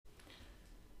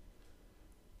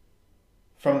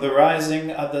From the rising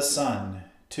of the sun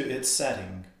to its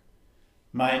setting,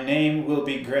 my name will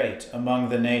be great among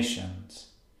the nations,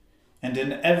 and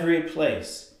in every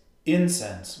place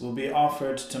incense will be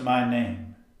offered to my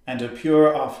name, and a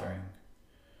pure offering.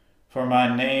 For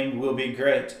my name will be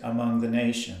great among the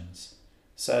nations,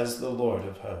 says the Lord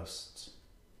of hosts.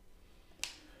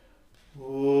 O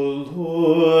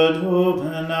Lord,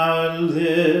 open our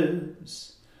lips,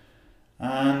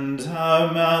 and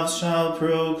our mouth shall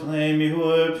proclaim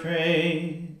your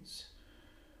praise.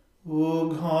 O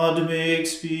God, make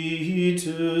speed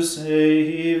to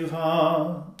save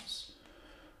us.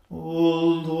 O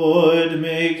Lord,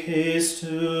 make haste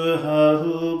to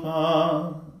help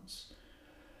us.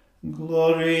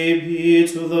 Glory be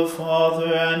to the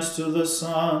Father, and to the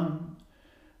Son,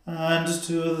 and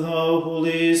to the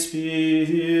Holy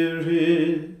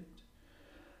Spirit,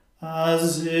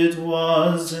 as it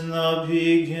was in the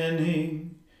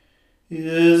beginning,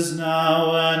 is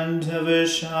now, and ever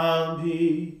shall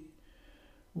be,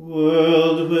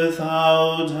 world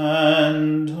without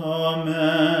end.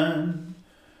 Amen.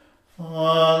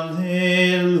 Alleluia.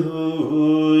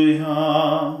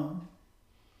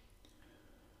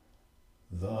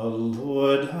 The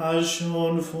Lord has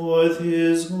shown forth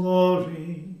his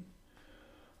glory.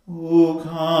 O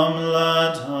come,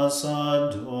 let us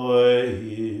adore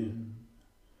him.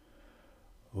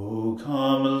 O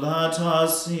come, let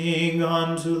us sing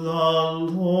unto the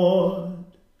Lord.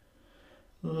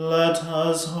 Let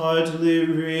us heartily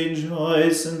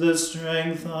rejoice in the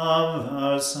strength of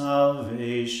our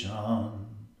salvation.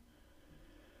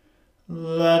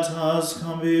 Let us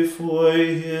come before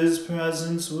his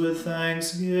presence with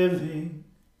thanksgiving,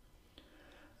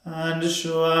 and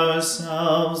show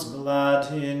ourselves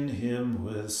glad in him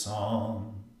with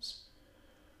psalms.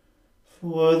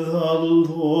 For the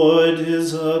Lord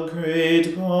is a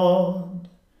great God,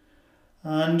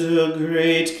 and a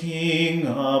great King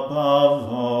above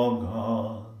all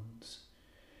gods.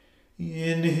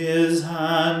 In his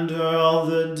hand are all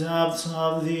the depths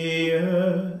of the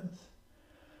earth,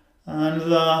 and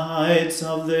the heights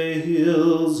of the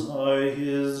hills are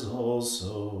his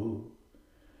also.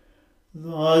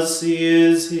 The sea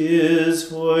is his,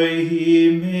 for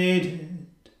he made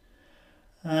it,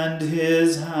 and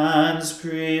his hands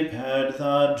prepared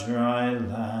the dry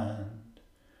land.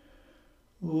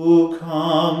 O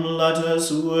come, let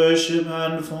us worship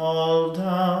and fall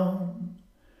down,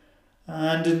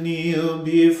 and kneel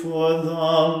before the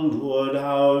Lord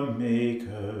our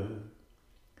Maker.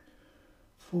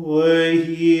 For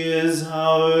he is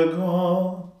our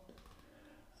God,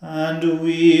 and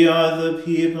we are the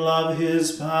people of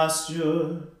his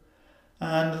pasture,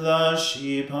 and the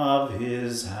sheep of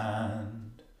his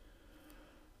hand.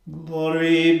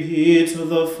 Glory be to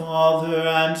the Father,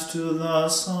 and to the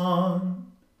Son,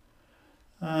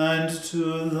 and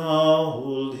to the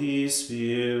Holy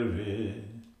Spirit,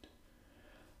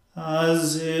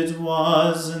 as it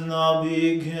was in the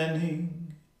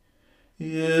beginning,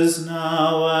 is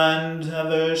now, and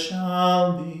ever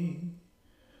shall be,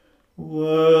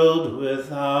 world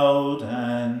without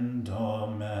end.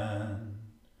 Amen.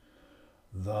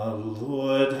 The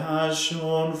Lord has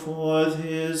shown forth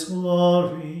his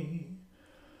glory.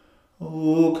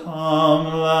 O come,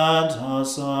 let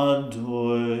us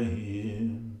adore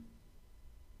him.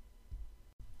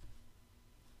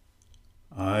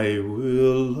 I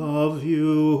will love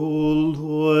you, O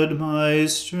Lord, my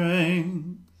strength.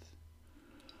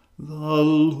 The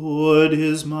Lord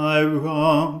is my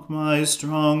rock, my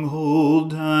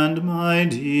stronghold, and my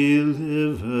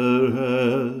deliverer.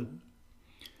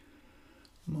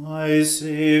 My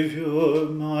Saviour,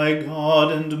 my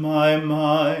God, and my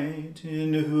might,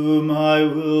 in whom I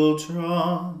will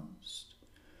trust.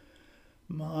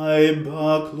 My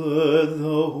buckler,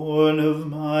 the horn of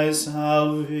my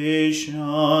salvation,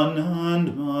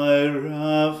 and my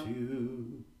refuge.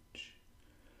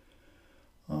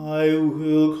 I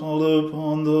will call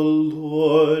upon the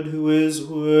Lord, who is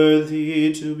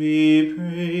worthy to be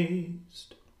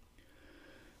praised.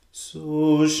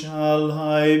 So shall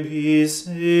I be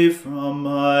safe from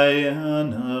my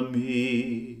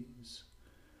enemies.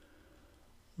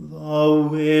 The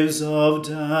waves of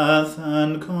death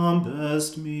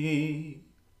encompassed me.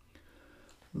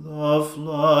 The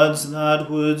floods that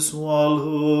would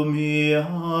swallow me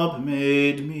up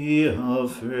made me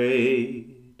afraid.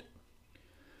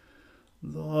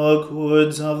 The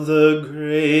cords of the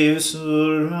grave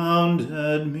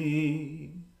surrounded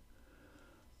me.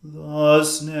 The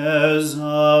snares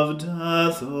of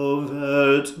death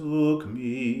overtook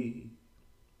me.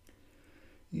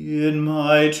 In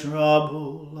my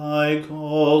trouble I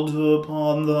called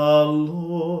upon the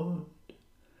Lord,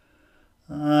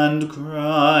 and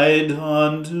cried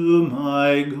unto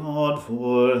my God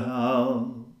for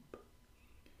help.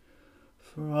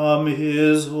 From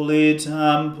his holy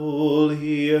temple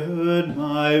he heard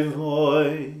my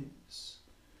voice.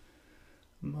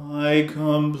 My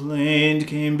complaint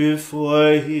came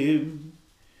before him.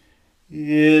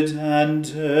 It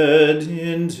entered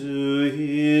into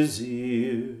his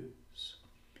ears.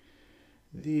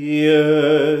 The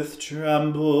earth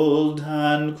trembled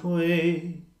and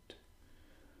quaked.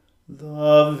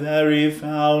 The very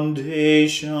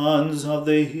foundations of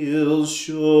the hills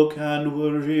shook and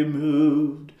were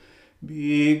removed,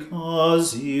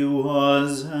 because he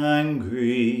was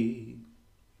angry.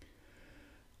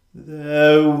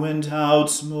 There went out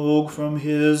smoke from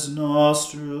his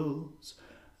nostrils,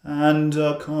 and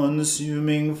a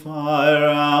consuming fire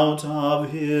out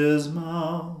of his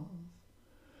mouth.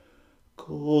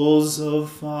 Coals of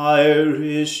fire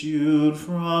issued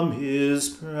from his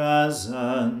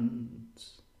presence.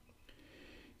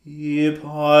 He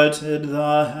parted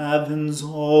the heavens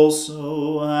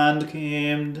also and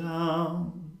came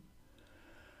down,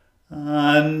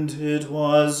 and it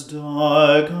was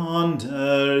dark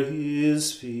under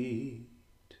his feet.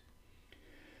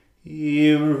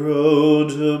 He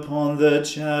rode upon the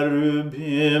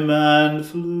cherubim and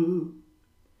flew.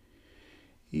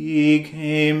 He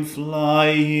came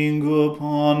flying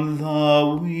upon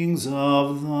the wings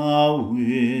of the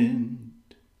wind.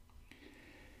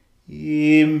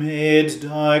 He made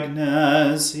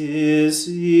darkness his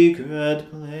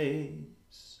secret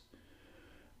place.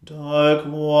 Dark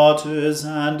waters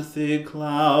and thick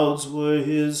clouds were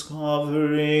his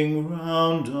covering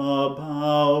round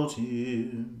about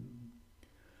him.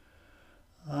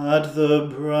 At the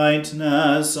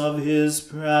brightness of his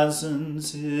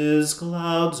presence his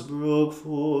clouds broke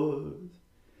forth,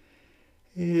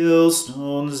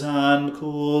 hailstones and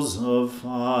coals of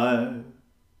fire.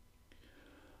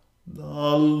 The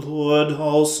Lord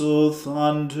also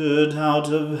thundered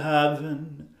out of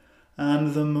heaven,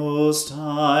 and the Most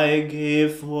High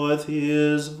gave forth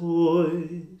his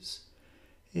voice,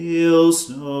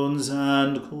 hailstones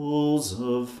and coals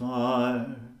of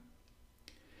fire.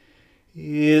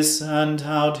 He sent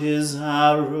out his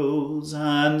arrows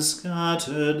and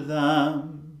scattered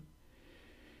them.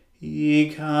 He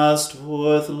cast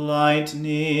forth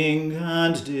lightning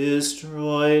and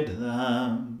destroyed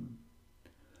them.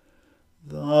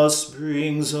 The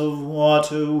springs of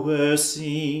water were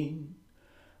seen,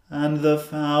 and the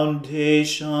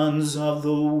foundations of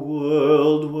the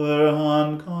world were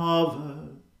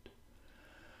uncovered.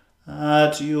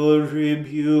 At your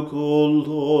rebuke, O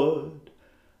Lord,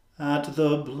 at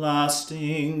the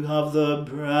blasting of the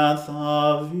breath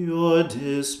of your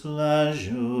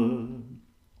displeasure,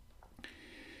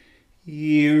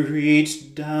 he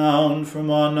reached down from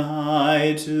on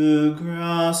high to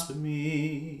grasp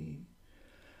me,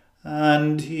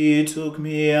 and he took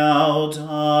me out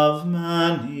of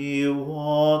many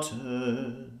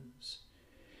waters.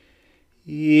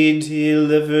 He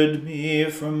delivered me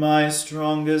from my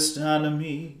strongest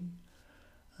enemy,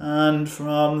 and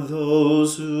from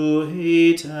those who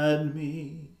hated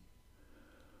me,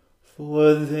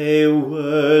 for they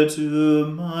were too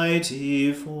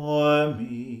mighty for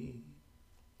me.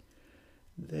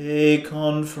 They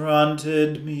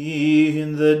confronted me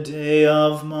in the day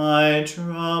of my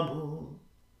trouble,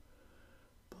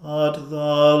 but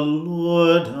the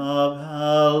Lord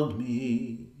upheld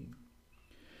me.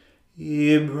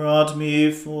 He brought me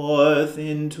forth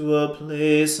into a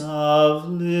place of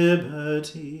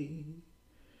liberty.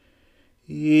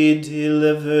 He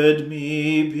delivered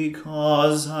me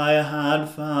because I had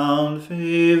found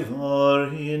favor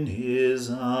in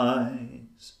his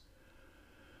eyes.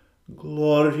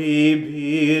 Glory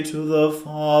be to the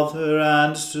Father,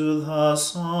 and to the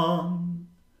Son,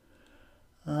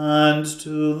 and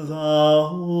to the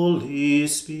Holy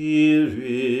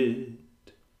Spirit,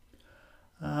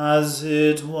 as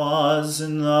it was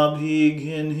in the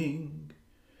beginning,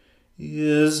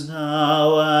 is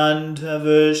now, and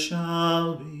ever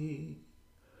shall be,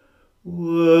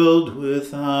 world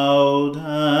without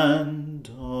end.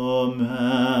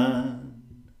 Amen.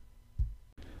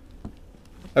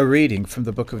 A reading from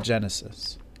the book of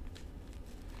Genesis.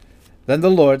 Then the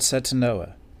Lord said to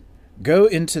Noah, "Go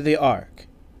into the ark,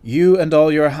 you and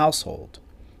all your household,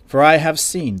 for I have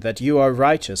seen that you are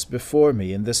righteous before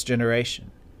me in this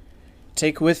generation.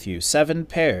 Take with you 7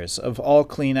 pairs of all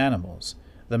clean animals,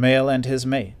 the male and his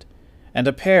mate, and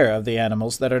a pair of the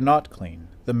animals that are not clean,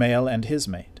 the male and his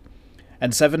mate,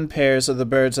 and 7 pairs of the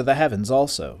birds of the heavens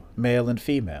also, male and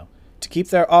female, to keep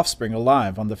their offspring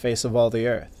alive on the face of all the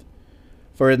earth.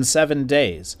 For in 7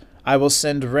 days I will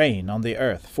send rain on the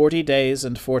earth 40 days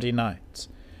and 40 nights,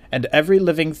 and every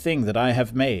living thing that I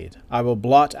have made I will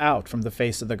blot out from the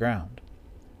face of the ground.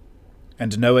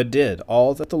 And Noah did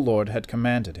all that the Lord had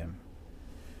commanded him.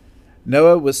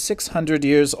 Noah was 600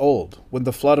 years old when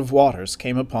the flood of waters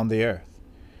came upon the earth.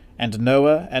 And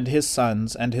Noah and his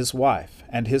sons and his wife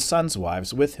and his sons'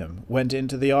 wives with him went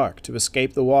into the ark to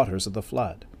escape the waters of the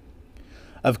flood.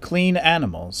 Of clean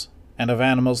animals, and of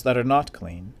animals that are not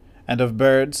clean, and of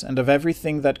birds, and of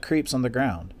everything that creeps on the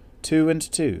ground, 2 and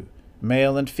 2,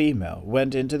 male and female,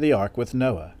 went into the ark with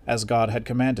Noah, as God had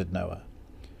commanded Noah.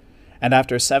 And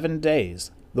after 7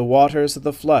 days the waters of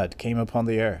the flood came upon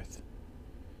the earth.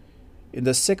 In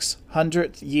the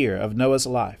 600th year of Noah's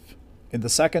life, in the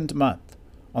 2nd month,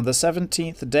 on the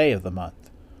 17th day of the month,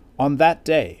 on that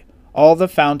day all the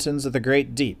fountains of the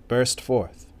great deep burst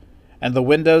forth, and the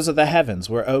windows of the heavens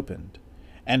were opened,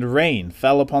 and rain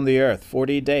fell upon the earth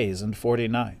 40 days and 40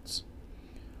 nights.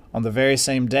 On the very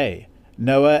same day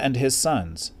Noah and his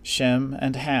sons, Shem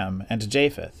and Ham and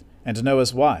Japheth, and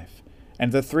Noah's wife,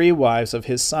 and the 3 wives of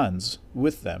his sons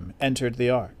with them entered the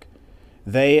ark,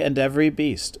 they and every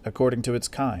beast according to its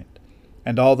kind,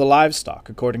 and all the livestock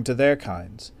according to their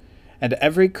kinds, and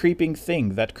every creeping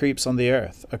thing that creeps on the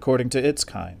earth according to its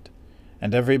kind,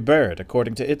 and every bird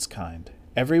according to its kind,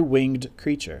 every winged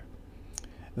creature.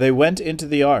 They went into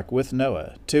the ark with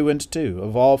Noah, 2 and 2,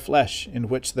 of all flesh in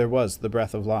which there was the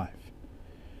breath of life.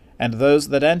 And those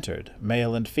that entered,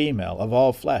 male and female, of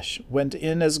all flesh, went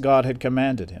in as God had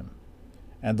commanded him.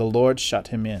 And the Lord shut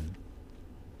him in.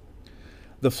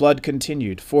 The flood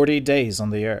continued 40 days on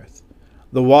the earth.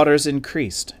 The waters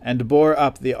increased, and bore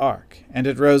up the ark, and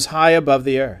it rose high above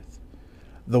the earth.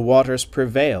 The waters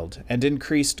prevailed, and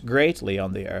increased greatly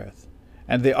on the earth,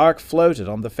 and the ark floated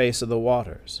on the face of the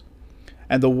waters.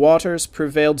 And the waters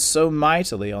prevailed so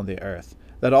mightily on the earth,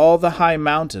 that all the high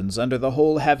mountains under the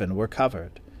whole heaven were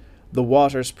covered. The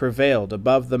waters prevailed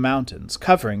above the mountains,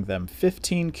 covering them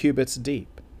 15 cubits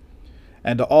deep.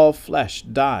 And all flesh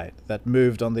died that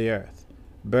moved on the earth,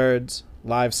 birds,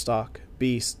 livestock,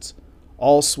 beasts,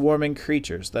 all swarming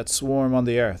creatures that swarm on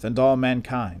the earth, and all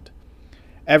mankind.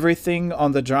 Everything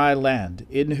on the dry land,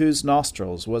 in whose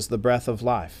nostrils was the breath of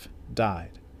life,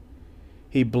 died.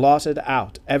 He blotted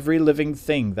out every living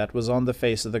thing that was on the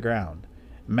face of the ground,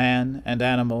 man and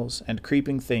animals and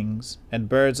creeping things and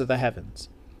birds of the heavens.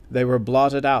 They were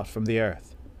blotted out from the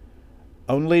earth.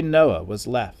 Only Noah was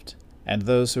left, and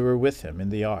those who were with him in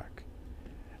the ark.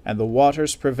 And the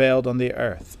waters prevailed on the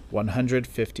earth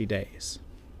 150 days.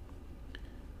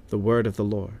 The word of the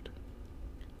Lord.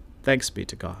 Thanks be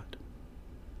to God.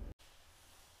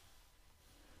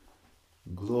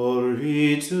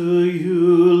 Glory to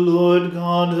you, Lord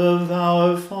God of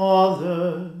our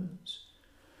fathers.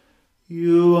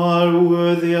 You are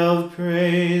worthy of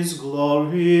praise.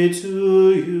 Glory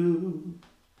to you.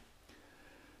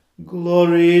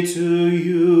 Glory to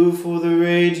you for the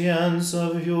radiance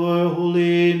of your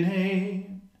holy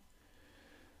name.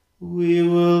 We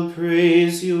will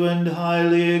praise you and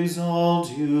highly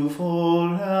exalt you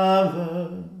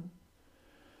forever.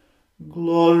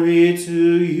 Glory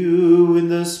to you in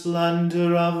the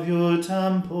splendor of your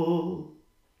temple.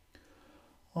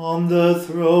 On the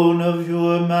throne of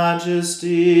your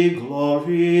majesty,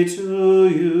 glory to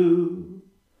you.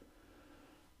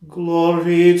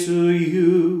 Glory to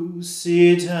you,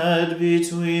 seated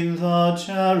between the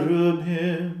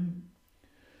cherubim.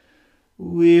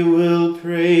 We will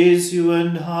praise you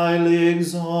and highly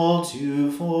exalt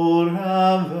you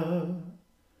forever.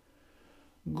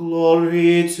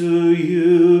 Glory to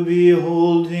you,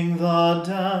 beholding the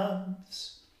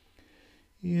depths.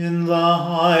 In the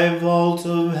high vault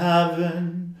of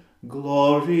heaven,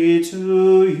 glory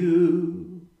to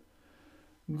you.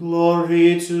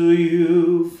 Glory to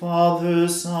you, Father,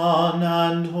 Son,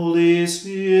 and Holy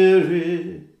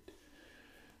Spirit.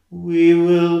 We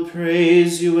will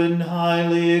praise you and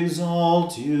highly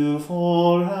exalt you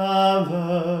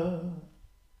forever.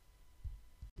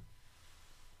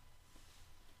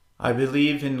 I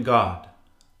believe in God,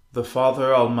 the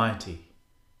Father Almighty,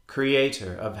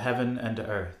 Creator of heaven and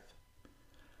earth.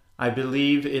 I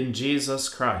believe in Jesus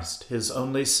Christ, his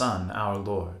only Son, our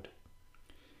Lord.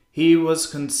 He was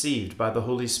conceived by the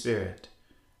Holy Spirit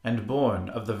and born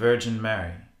of the Virgin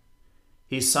Mary.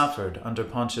 He suffered under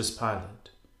Pontius Pilate,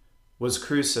 was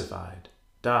crucified,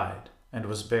 died, and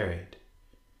was buried.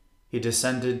 He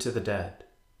descended to the dead.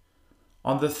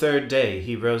 On the 3rd day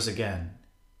he rose again.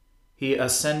 He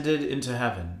ascended into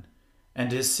heaven,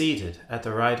 and is seated at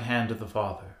the right hand of the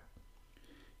Father.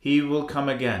 He will come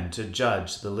again to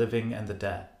judge the living and the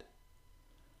dead.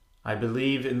 I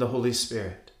believe in the Holy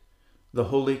Spirit, the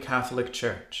Holy Catholic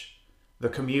Church, the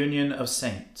communion of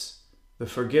saints, the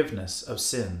forgiveness of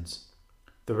sins,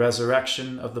 the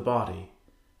resurrection of the body,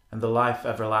 and the life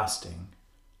everlasting.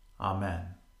 Amen.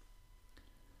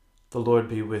 The Lord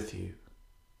be with you.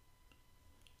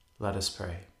 Let us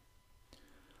pray.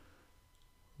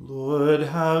 Lord,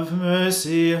 have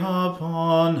mercy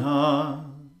upon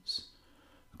us.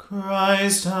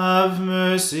 Christ, have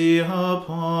mercy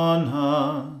upon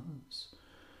us.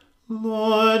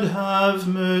 Lord, have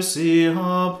mercy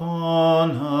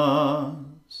upon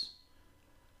us.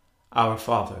 Our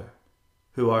Father,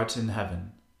 who art in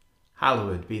heaven,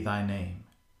 hallowed be thy name.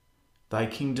 Thy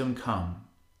kingdom come,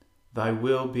 thy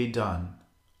will be done,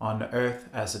 on earth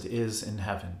as it is in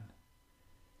heaven.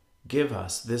 Give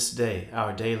us this day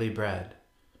our daily bread,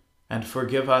 and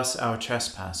forgive us our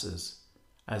trespasses,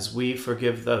 as we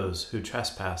forgive those who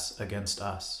trespass against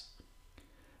us.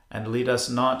 And lead us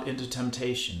not into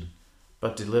temptation,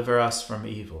 but deliver us from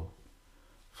evil.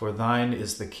 For thine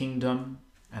is the kingdom,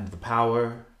 and the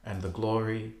power, and the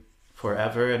glory,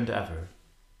 forever and ever.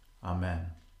 Amen.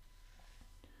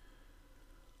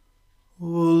 O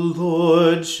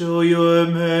Lord, show your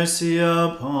mercy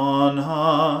upon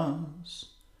us,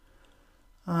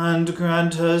 and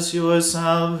grant us your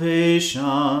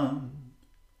salvation.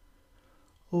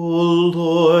 O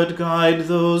Lord, guide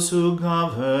those who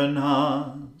govern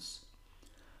us,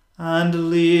 and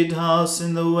lead us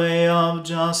in the way of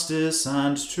justice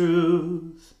and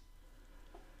truth.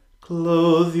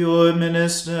 Clothe your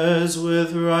ministers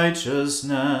with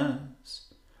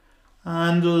righteousness,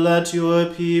 and let your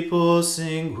people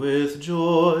sing with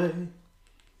joy.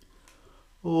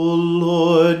 O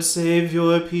Lord, save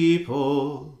your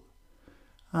people,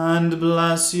 and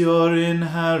bless your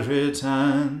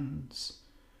inheritance.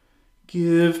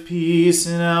 Give peace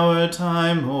in our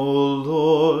time, O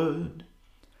Lord,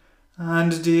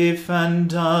 and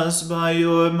defend us by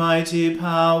your mighty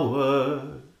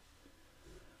power.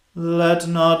 Let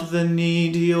not the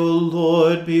needy, O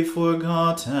Lord, be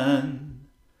forgotten,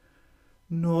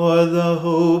 nor the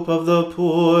hope of the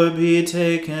poor be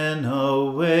taken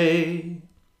away.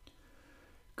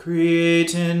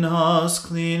 Create in us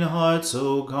clean hearts,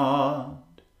 O God,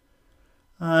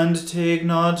 and take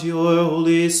not your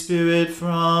Holy Spirit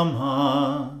from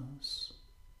us.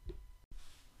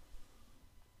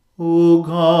 O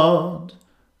God,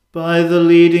 by the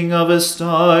leading of a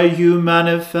star you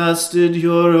manifested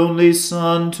your only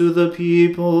Son to the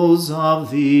peoples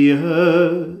of the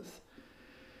earth.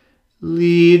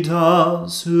 Lead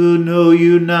us, who know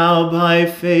you now by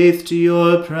faith, to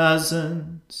your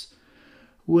presence,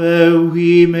 where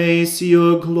we may see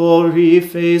your glory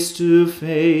face to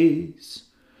face.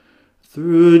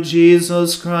 Through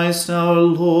Jesus Christ our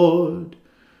Lord,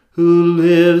 who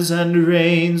lives and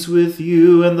reigns with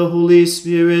you and the Holy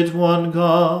Spirit, one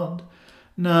God,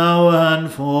 now and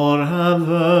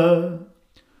forever.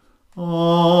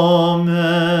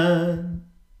 Amen.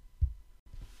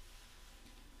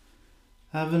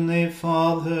 Heavenly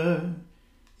Father,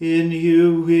 in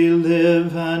you we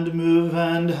live and move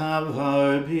and have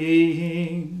our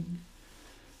being.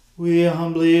 We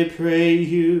humbly pray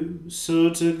you so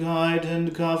to guide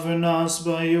and govern us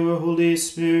by your Holy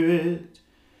Spirit,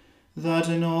 that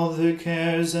in all the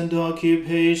cares and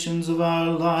occupations of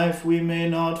our life we may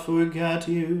not forget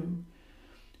you,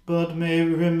 but may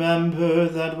remember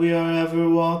that we are ever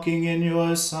walking in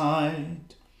your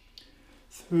sight.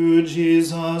 Through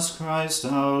Jesus Christ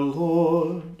our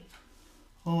Lord.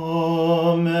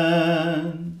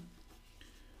 Amen.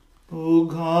 O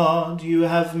God, you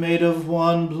have made of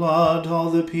one blood all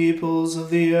the peoples of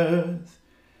the earth,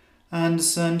 and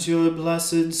sent your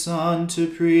blessed Son to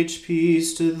preach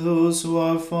peace to those who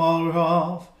are far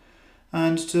off,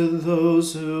 and to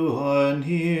those who are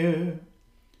near.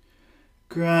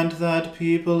 Grant that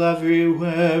people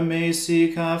everywhere may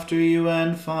seek after you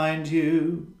and find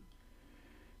you.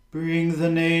 Bring the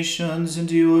nations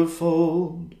into your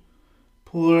fold.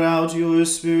 Pour out your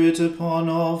Spirit upon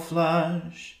all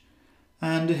flesh,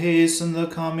 and hasten the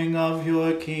coming of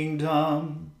your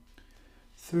kingdom.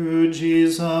 Through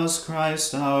Jesus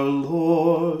Christ our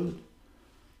Lord.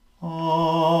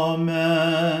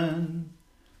 Amen.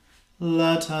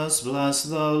 Let us bless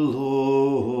the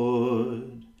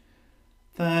Lord.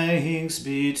 Thanks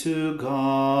be to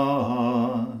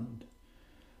God.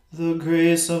 The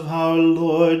grace of our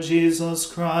Lord Jesus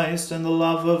Christ, and the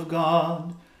love of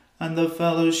God, and the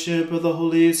fellowship of the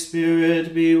Holy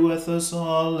Spirit be with us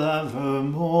all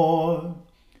evermore.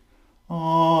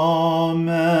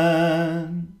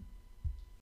 Amen.